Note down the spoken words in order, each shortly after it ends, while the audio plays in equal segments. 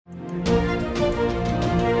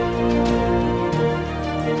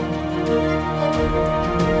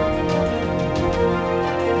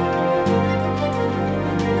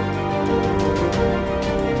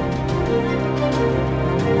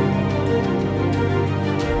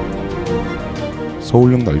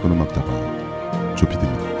서울역 낡은 음악다방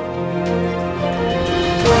조피디입니다.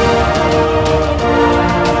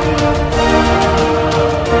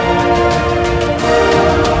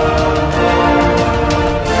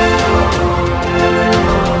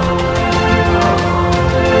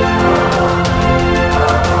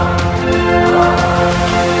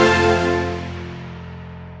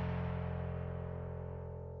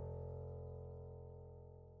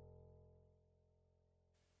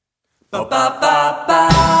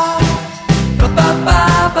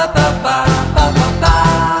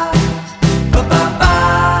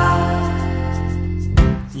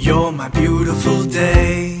 You're my beautiful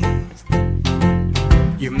day.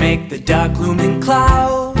 You make the dark looming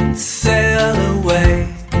clouds sail away.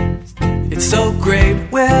 It's so great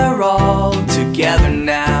we're all together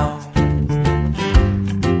now.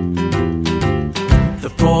 The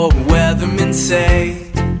poor weathermen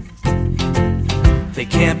say they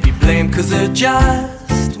can't be blamed 'cause there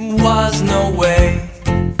just was no way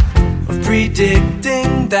of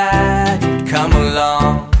predicting that you'd come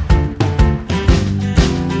along.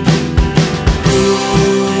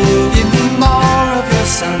 Ooh, give me more of your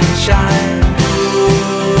sunshine.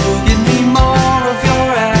 Ooh, give me more of your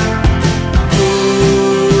air.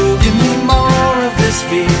 Ooh, give me more of this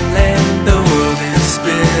feeling. The world is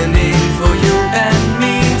spinning for you and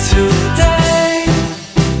me today.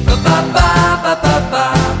 Ba ba ba ba ba ba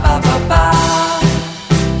ba ba ba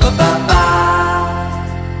ba ba ba.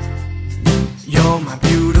 You're my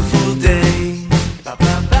beautiful day. Ba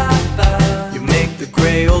ba ba ba. You make the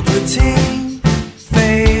gray old routine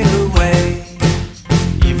fade away.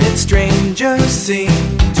 Even strangers seem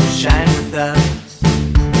to shine with us.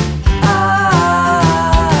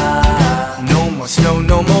 No more snow,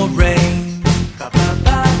 no more rain. Ba, ba,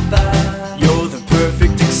 ba, ba. You're the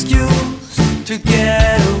perfect excuse to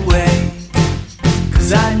get away.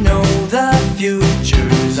 'Cause I know the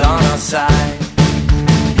future's on our side.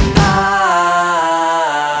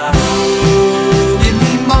 Ooh, give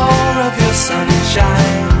me more of your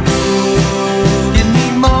sunshine.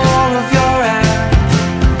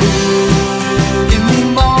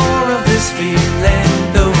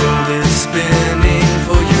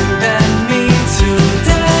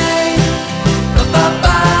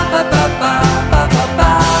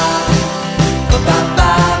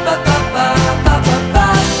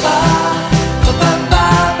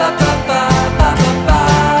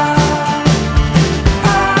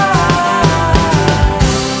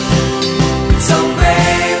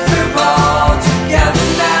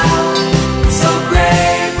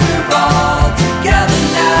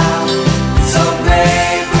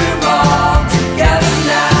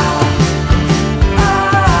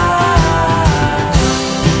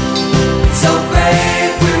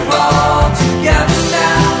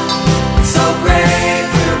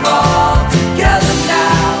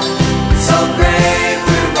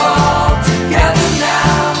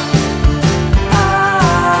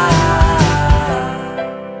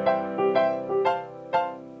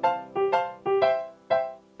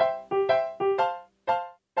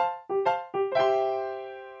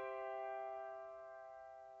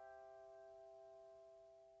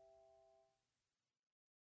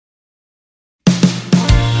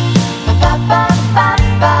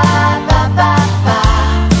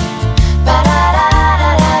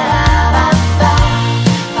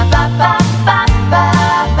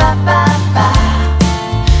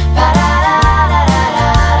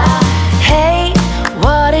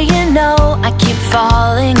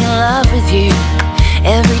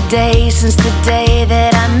 Since the day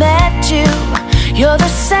that I met you, you're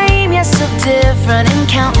the same, yet so different in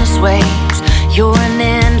countless ways. You're an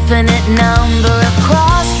infinite number of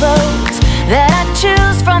crossroads that I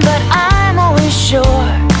choose from, but I'm always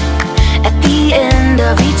sure at the end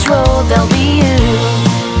of each road there'll be you.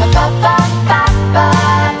 Ba ba ba ba ba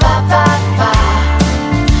ba ba ba.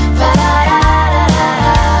 Ba da da da da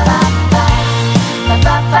da ba. Ba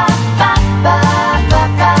ba ba ba ba ba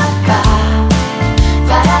ba ba.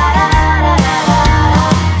 Ba da da.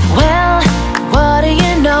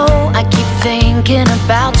 Thinking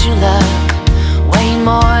about you, love, way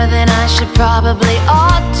more than I should probably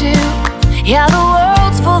ought to. Yeah, the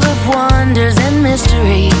world's full of wonders and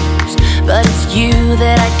mysteries, but it's you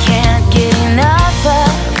that I can't get enough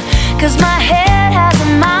of. 'Cause my head has a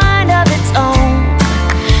mind of its own,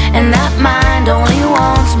 and that mind only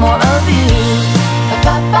wants more of you.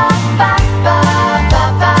 Ba ba ba ba ba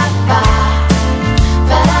ba ba.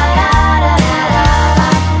 Ba da da da da da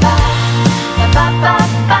ba. Ba ba ba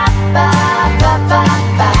ba ba.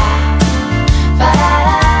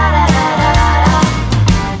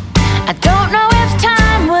 I don't know if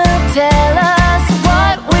time will tell us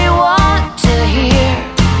what we want to hear,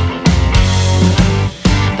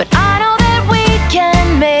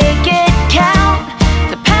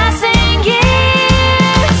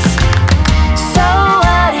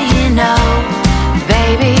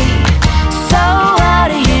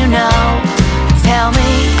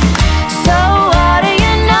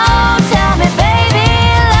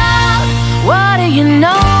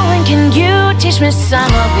 me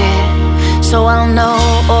some of it, so I'll know,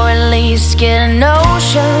 or at least get a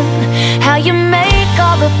notion, how you make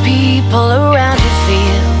all the people around you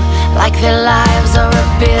feel like their lives are a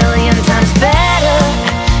billion times better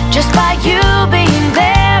just by you being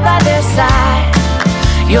there by their side.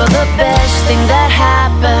 You're the best thing that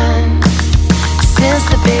happened since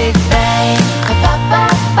the Big Bang. Ba ba ba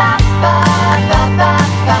ba ba ba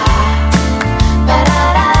ba. Ba da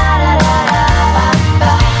da da da da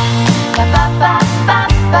ba. Ba ba ba ba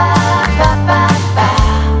ba ba ba ba.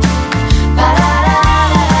 Ba da da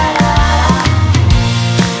da da da.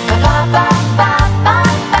 Ba ba ba ba ba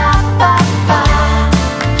ba ba ba.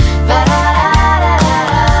 Ba da da da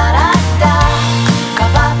da da. Ba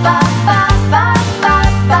ba ba ba ba ba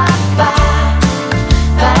ba ba.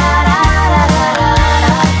 Ba da da da da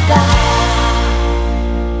da.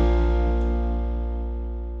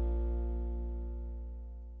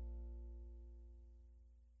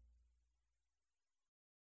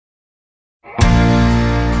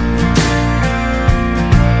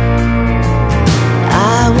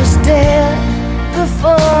 I was dead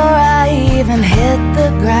before I even hit the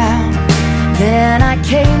ground. Then I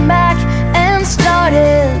came back and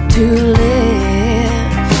started to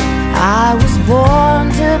live. I was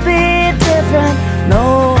born to be different,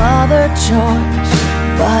 no other choice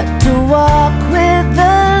but to walk with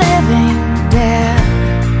the living dead.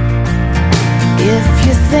 If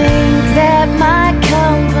you think that my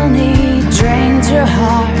company drains your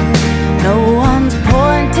heart, no one's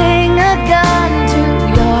pointing a gun to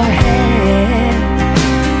your head.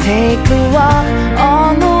 Take a walk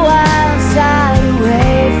on the wild side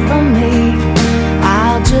away from me.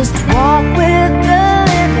 I'll just walk with the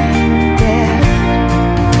living dead.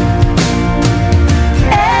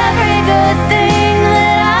 Every good thing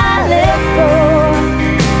that I live for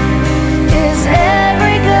is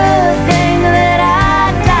every good thing that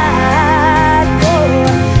I died for.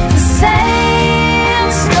 The same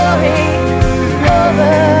story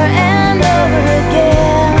over and over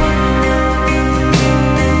again.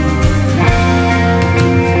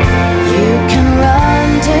 You can run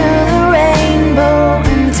to the rainbow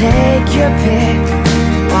and take your pick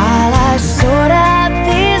while I sort out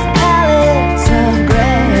these palettes of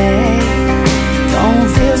gray. Don't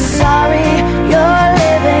feel sorry, you're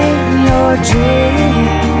living your dream.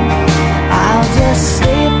 I'll just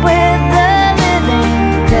sleep with the living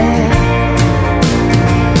dead.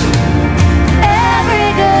 Every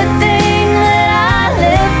good thing that I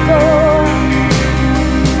live for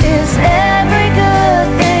is every good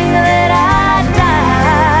thing that I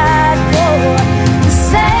died for. The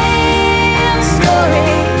same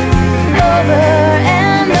story over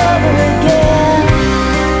and over again.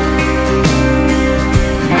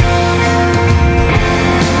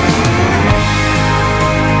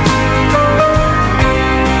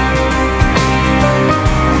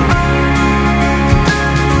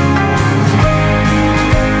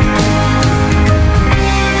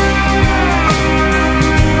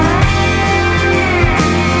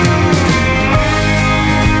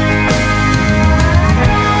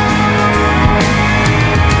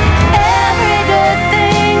 Every good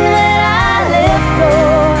thing that I live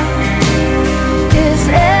for is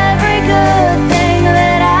every good thing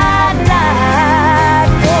that I died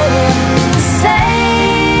for. The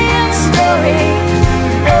same story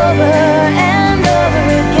over and over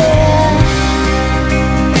again.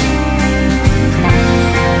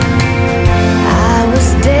 I was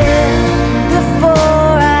dead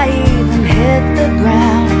before I even hit the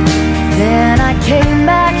ground. Then I came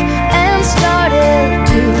back and started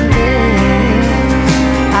to live.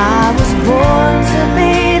 I was born to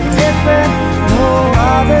be different, no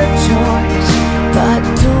other choice but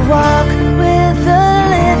to walk with the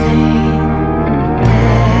living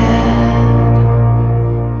dead.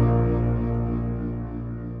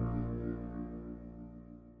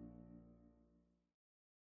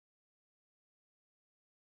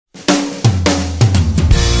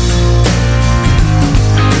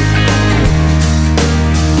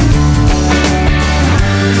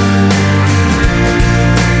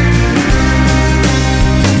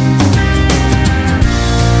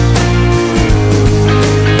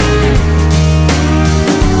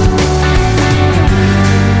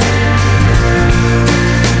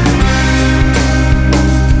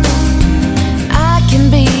 I can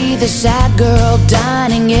be the sad girl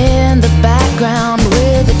dining in the background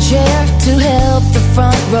with a chair to help the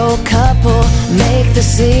front row couple make the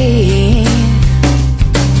scene.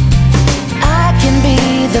 I can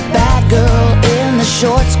be the bad girl in the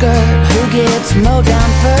short skirt who gets mowed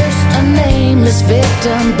down first, a nameless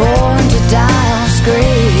victim born to die off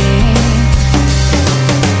screen.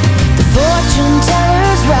 The fortune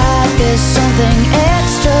teller's right, there's something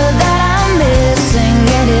extra that I'm missing,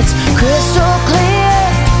 and it's crystal clear.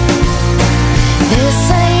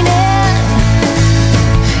 This ain't it.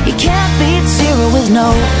 You can't beat zero with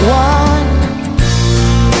no one.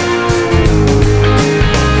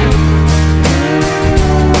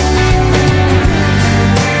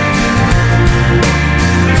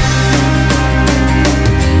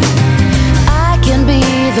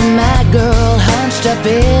 The mad girl hunched up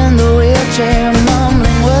in the wheelchair,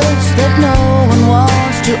 mumbling words that no one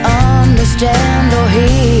wants to understand or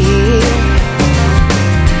hear.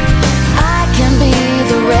 I can be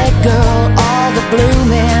the red girl, all the blue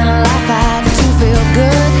men laugh at to feel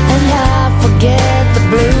good, and I forget the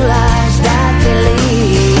blue lies that they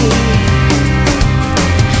lead.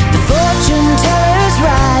 The fortune teller's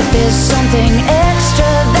right, there's something extra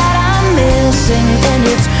that I'm missing, and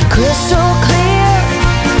it's crystal clear.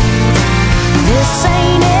 This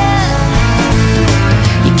ain't it.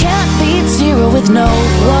 You can't beat zero with no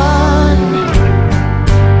one.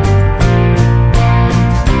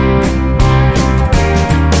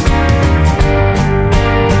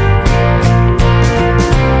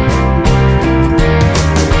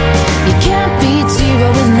 You can't beat zero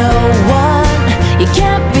with no one. You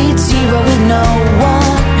can't beat zero with no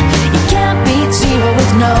one. You can't beat zero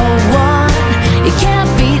with no one. You can't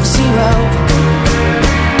beat zero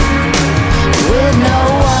with no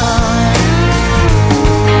one.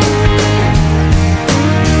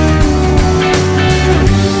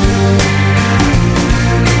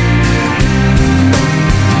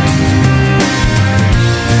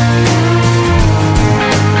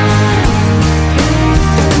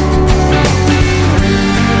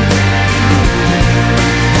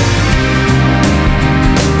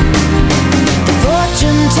 The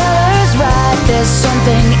fortune teller's right, there's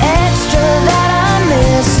something extra that I'm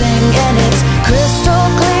missing, and it's crystal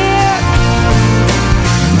clear.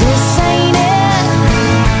 This ain't it.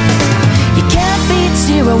 You can't beat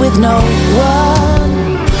zero with no one.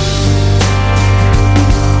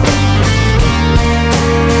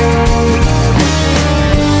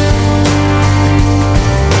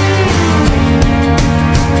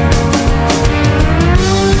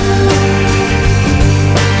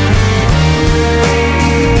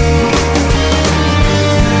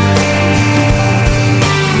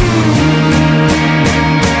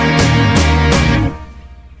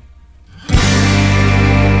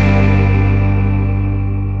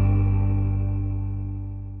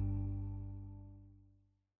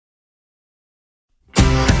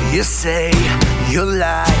 You say your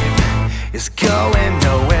life is going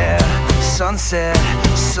nowhere. Sunset,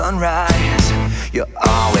 sunrise, you're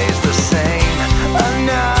always the same.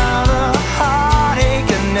 Another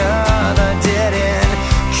heartache, another dead end.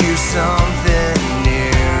 Cue something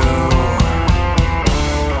new.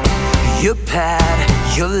 You pad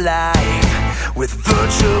your life with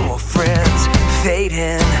virtual friends. Fade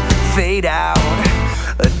in, fade out,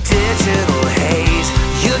 a digital haze.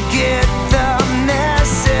 You get the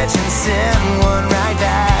message and send one right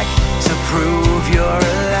back to prove you're alive.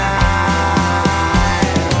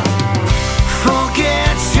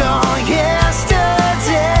 Forget your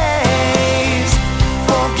yesterdays,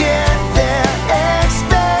 forget their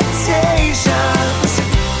expectations,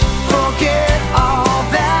 forget all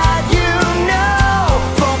that you know,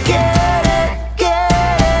 forget it, get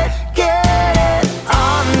it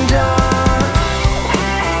undone.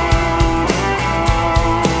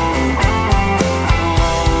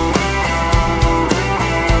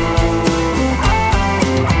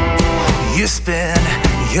 You spend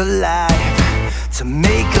your life to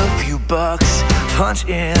make a few bucks, punch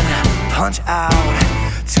in, punch out,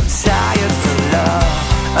 too tired for love.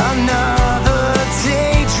 Another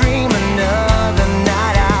daydream, another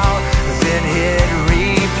night out, then hit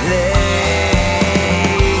replay.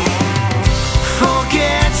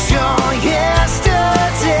 Forget your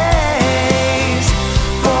yesterdays,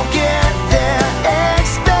 forget their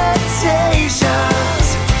expectations,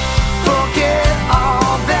 forget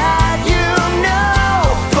all that you know,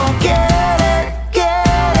 forget it,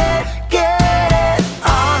 get it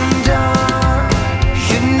undone.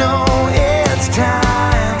 You know it's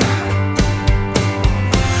time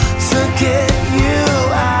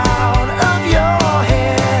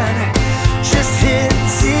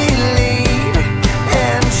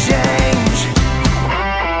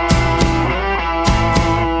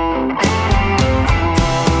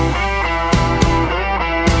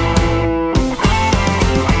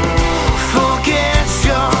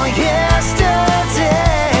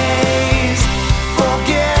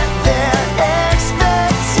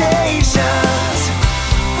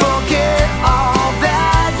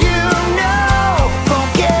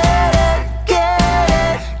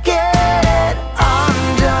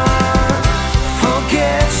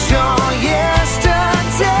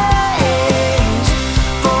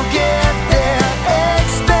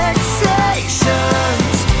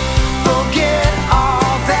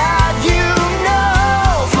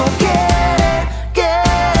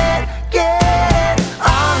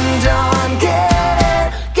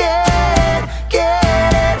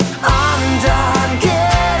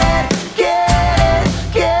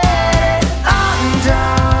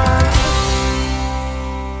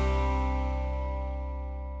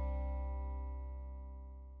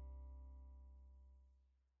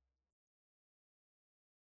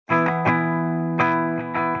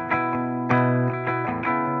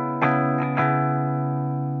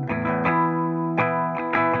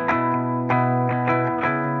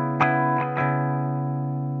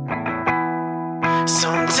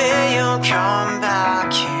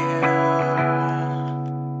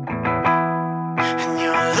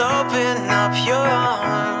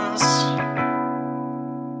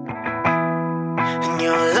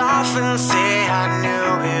often say I knew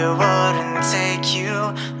it wouldn't take you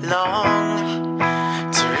long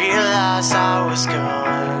to realize I was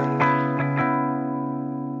gone.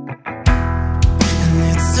 And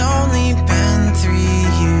it's only been 3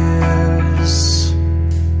 years,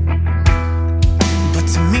 but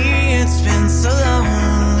to me it's been so long.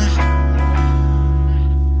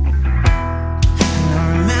 And I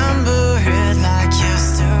remember it like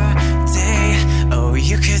yesterday. Oh,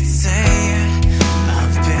 you could say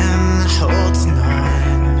I've been holding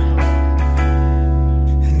on,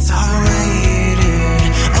 and I waited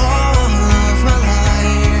all of my life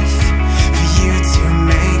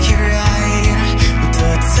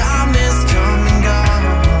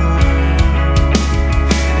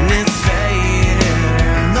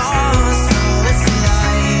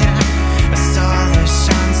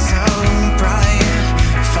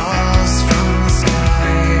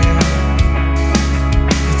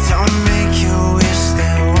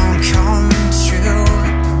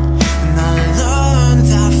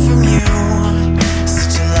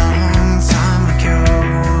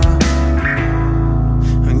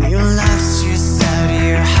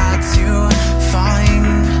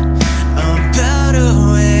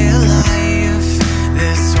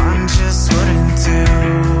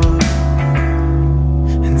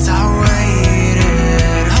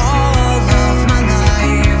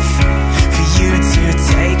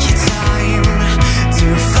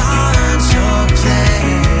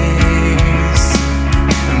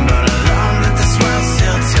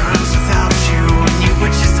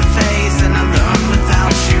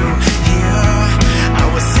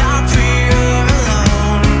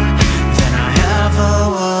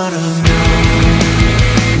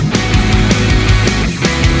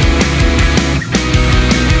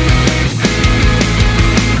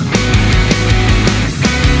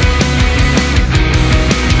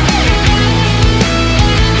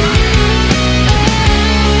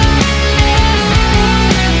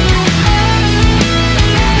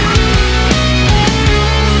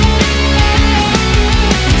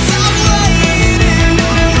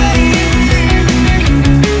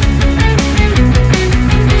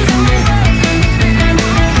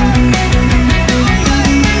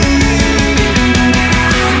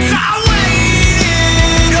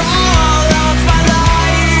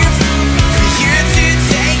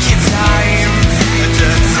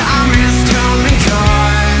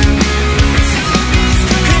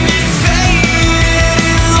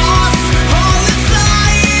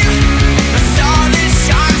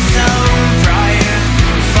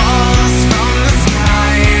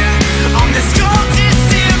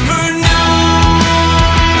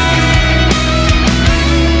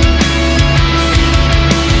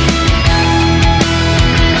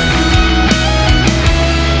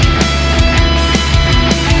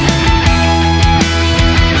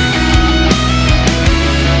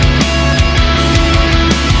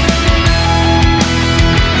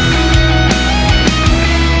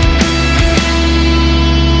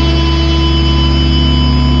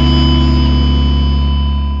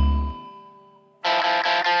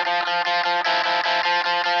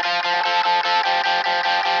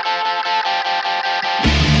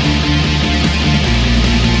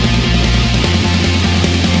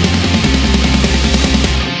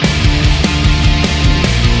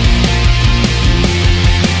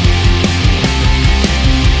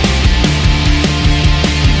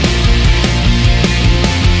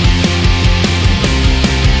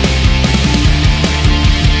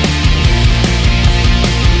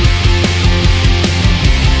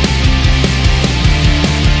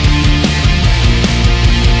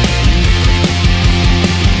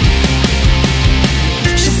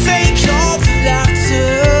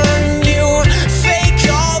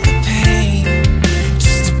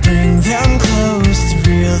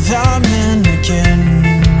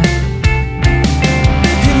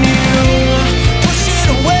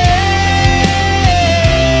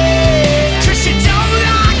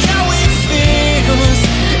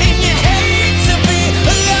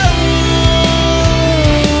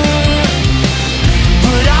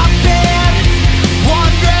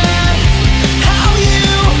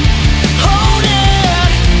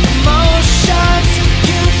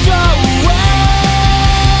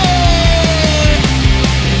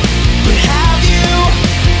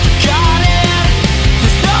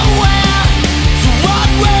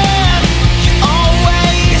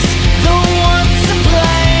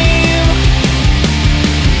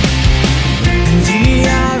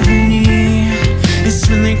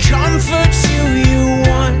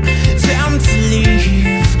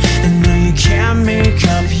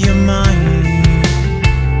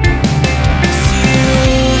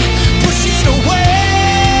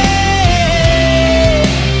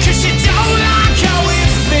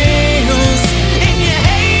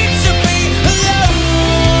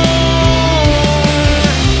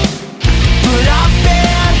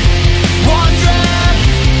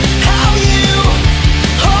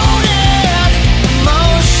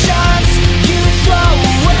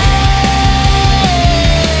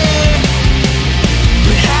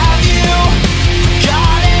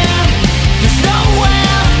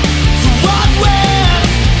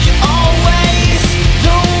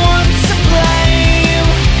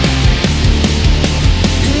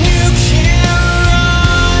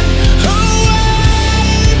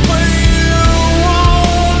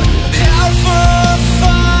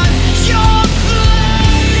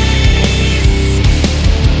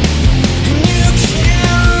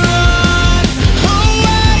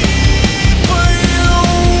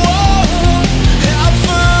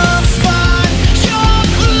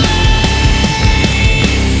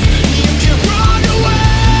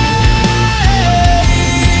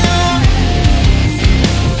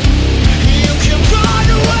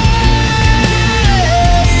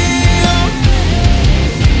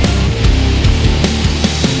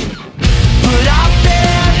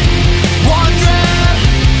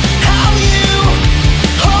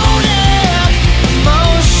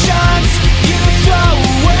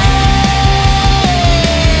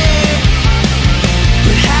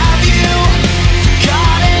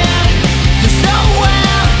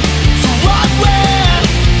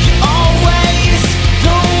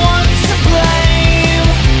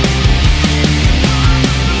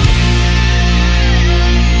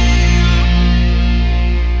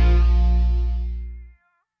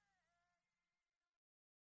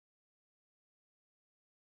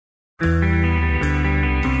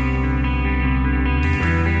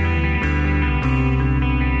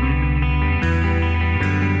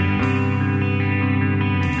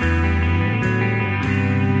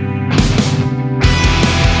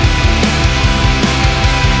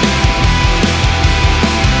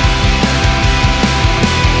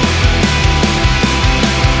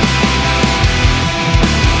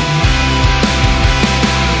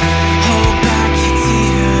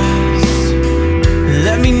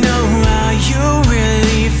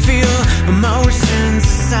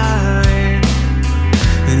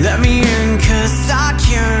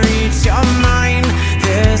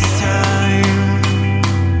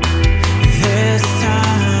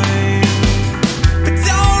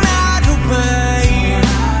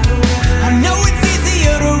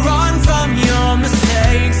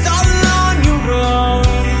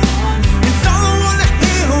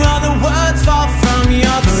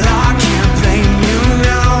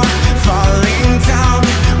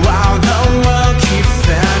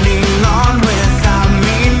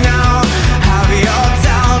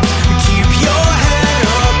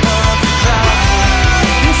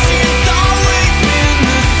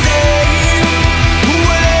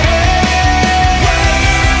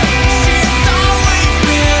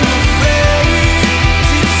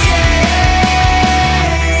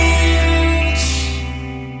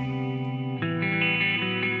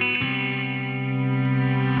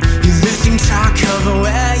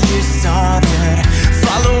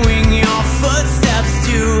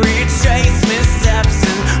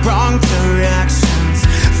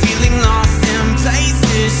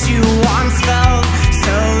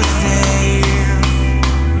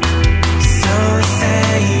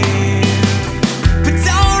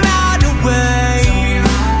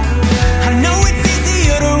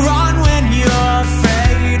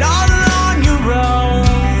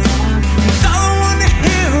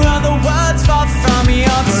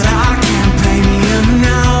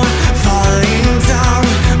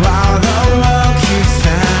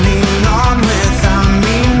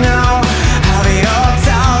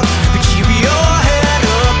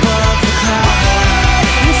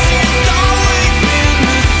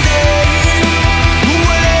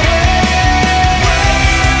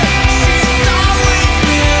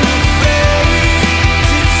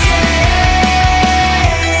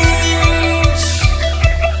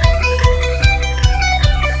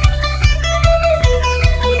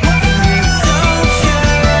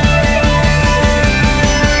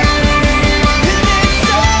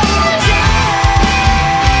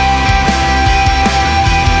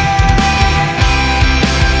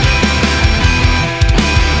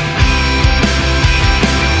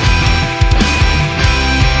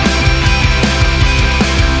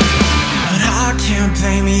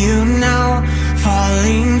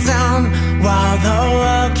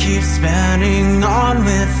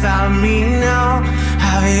without me now.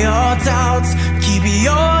 Have your doubts, keep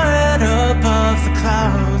your head above the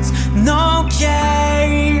clouds. And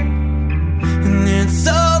okay, and it's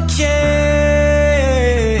okay,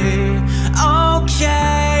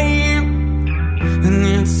 okay, and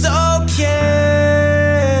it's okay.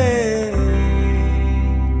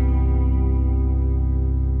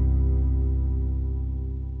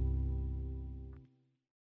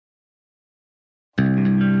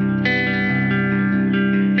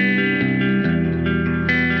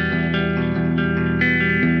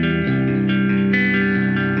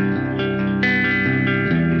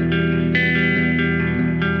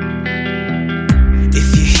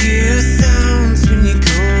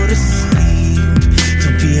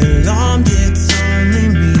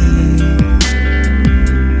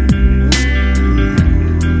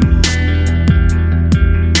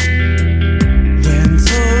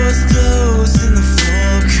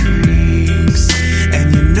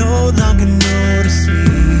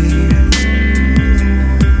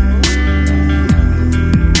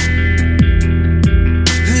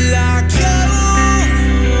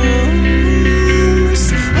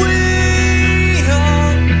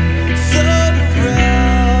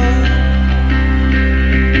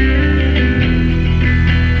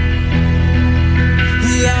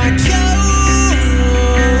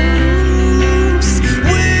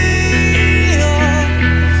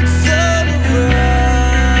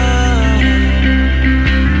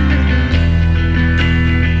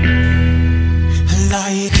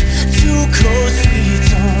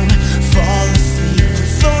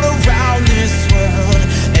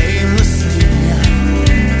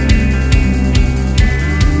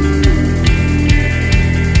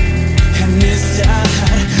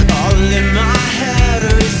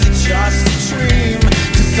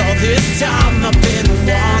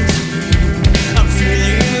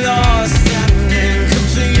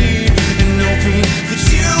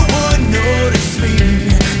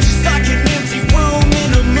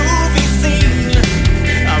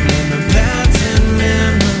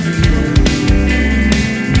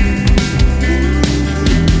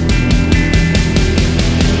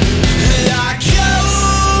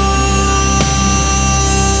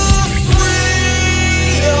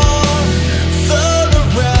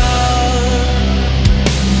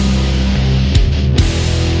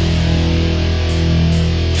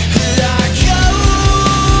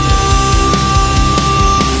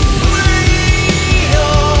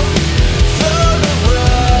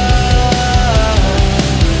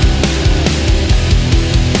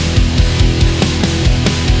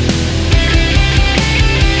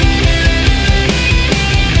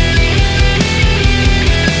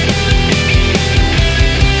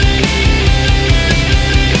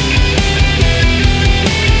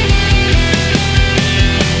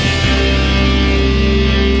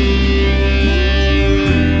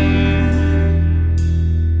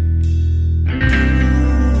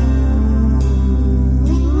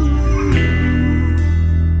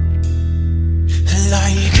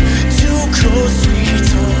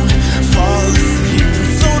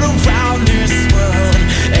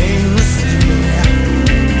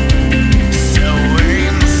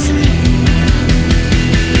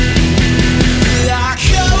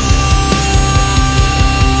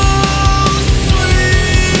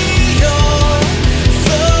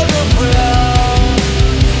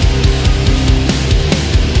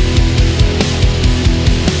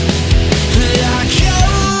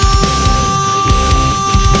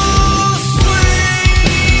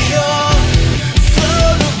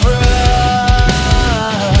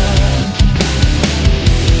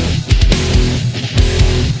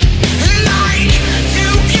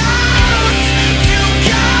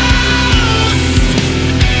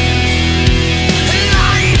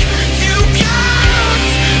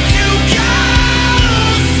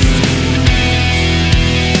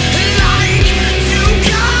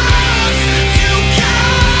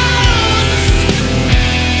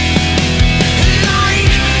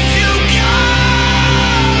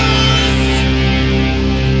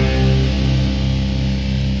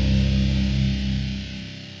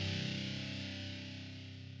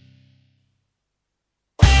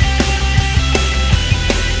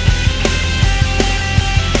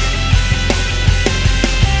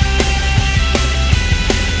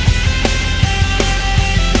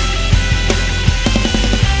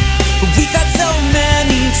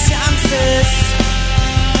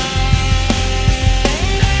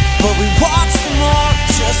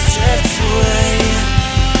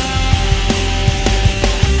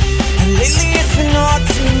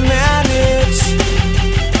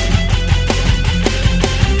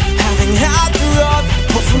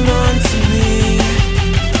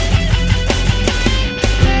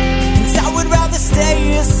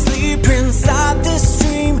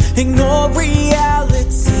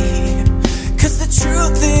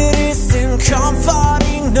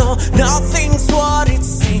 nothing's what it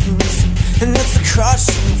seems. And it's a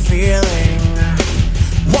crushing feeling,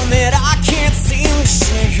 one that I can't seem to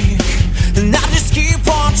shake. And I just keep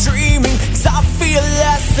on dreaming, 'cause I feel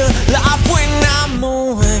less alive when I'm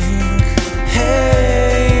awake.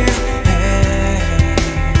 Hey, hey,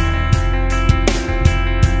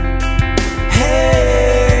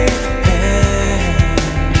 hey, hey.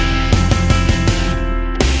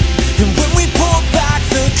 And when we pull back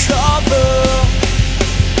the cover,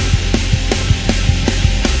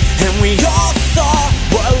 and we all saw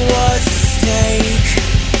what was at stake,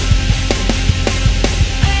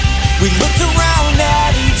 we looked around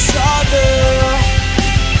at each other,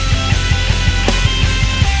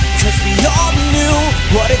 'cause we all knew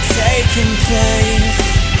what had taken place.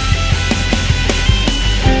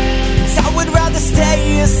 And I would rather stay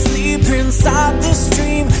asleep inside this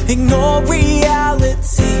dream, ignore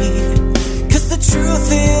reality, 'cause the truth,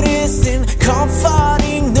 it isn't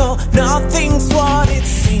comforting. No, nothing's what it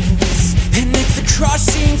seems. And it's a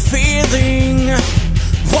crushing feeling,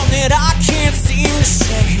 one that I can't seem to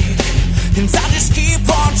shake. And I just keep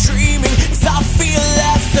on dreaming, 'cause I feel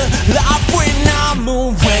less alive when I'm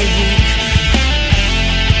awake.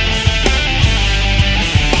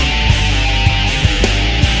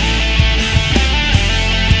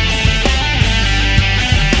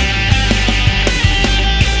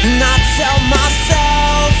 And I tell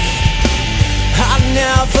myself I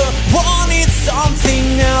never wanted something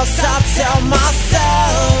else. I tell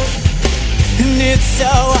myself, and it's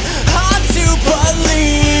so hard to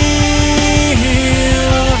believe,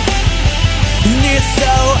 and it's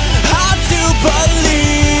so hard to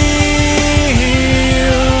believe.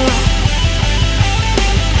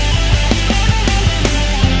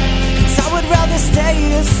 And I would rather stay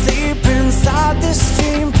asleep inside this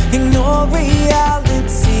dream, ignore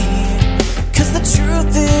reality, 'cause the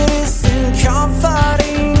truth, it isn't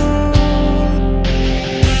comforting.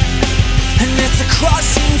 And it's a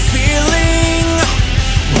crushing feeling,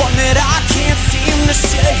 one that I can't seem to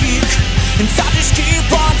shake. And I just keep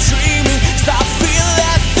on dreaming, 'cause I feel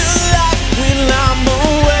less alive when I'm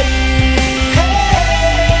awake.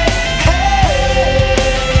 Hey, hey,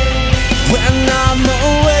 when I'm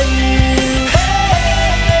awake.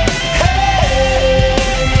 Hey, hey.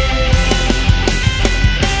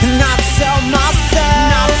 And I tell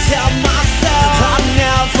myself I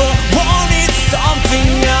never wanted something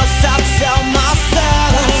else. I tell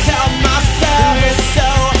myself, and it's so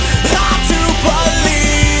hard to believe.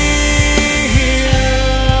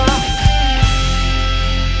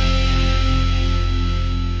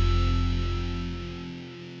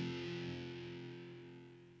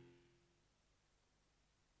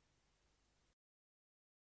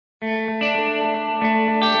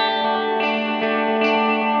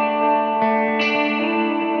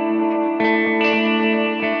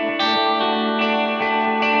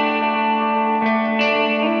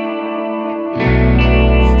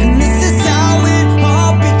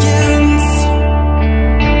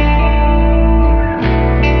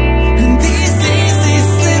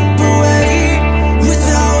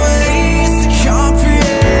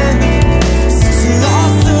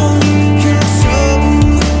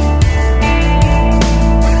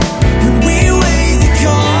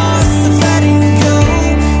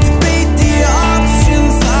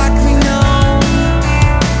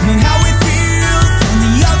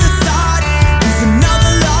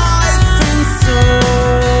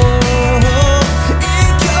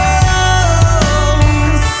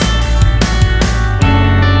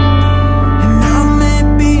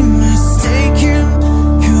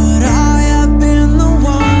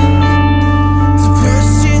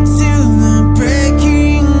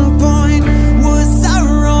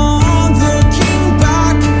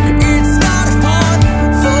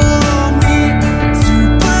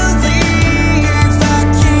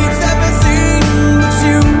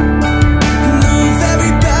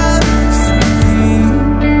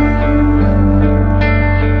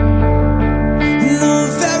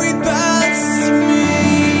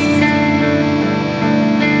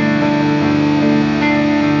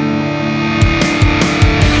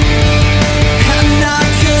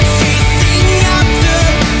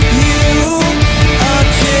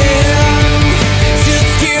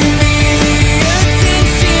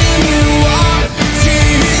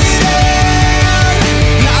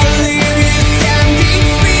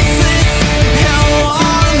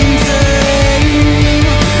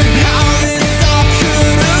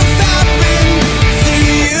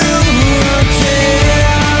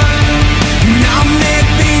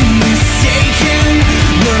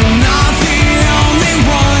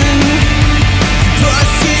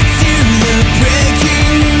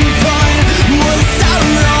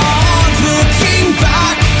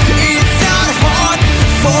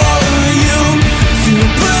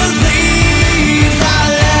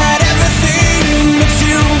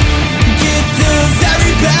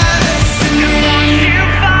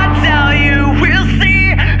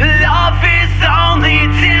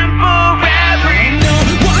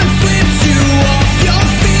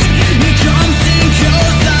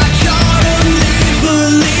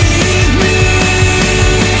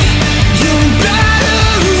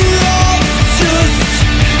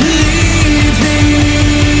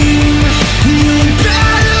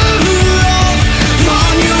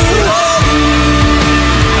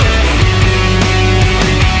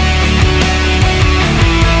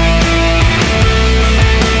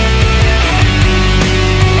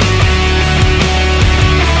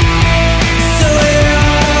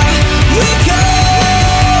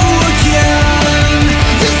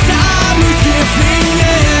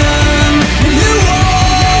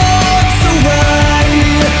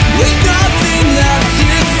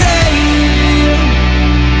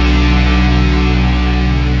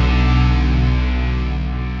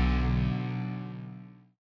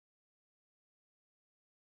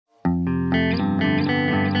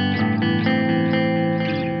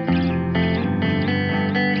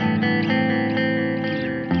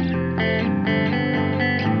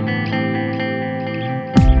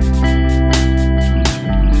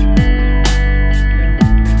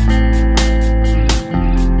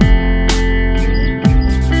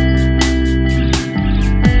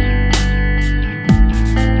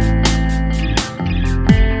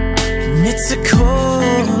 It's a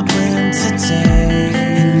cold winter day,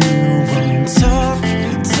 and you won't talk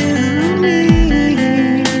to me.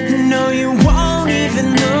 No, you won't even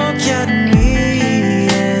look at me.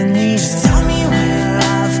 And you just tell me where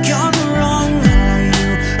I've gone wrong. Are you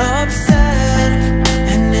upset?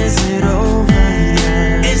 And is it over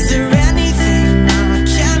yet? Is there anything I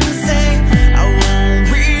can say I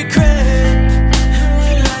won't regret? And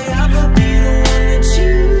will I ever be the one that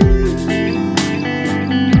you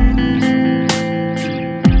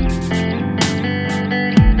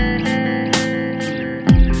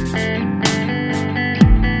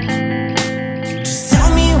just tell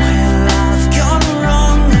me where I've gone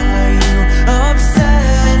wrong? Are you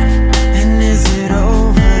upset? And is it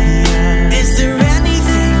over yet? Is there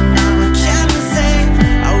anything I can say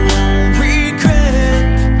I won't regret?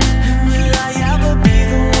 And will I ever be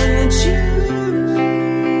the one that you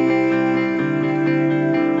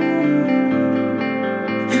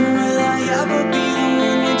And will I ever be the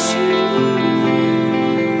one that you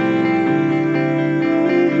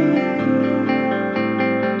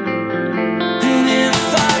And if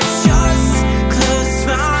I just close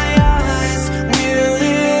my eyes, will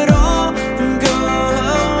it all go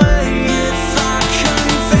away? If I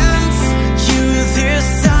convince you this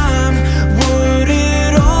time, would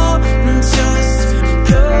it all just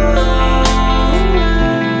go away?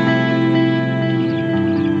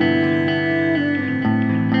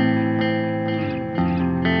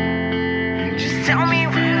 Just tell me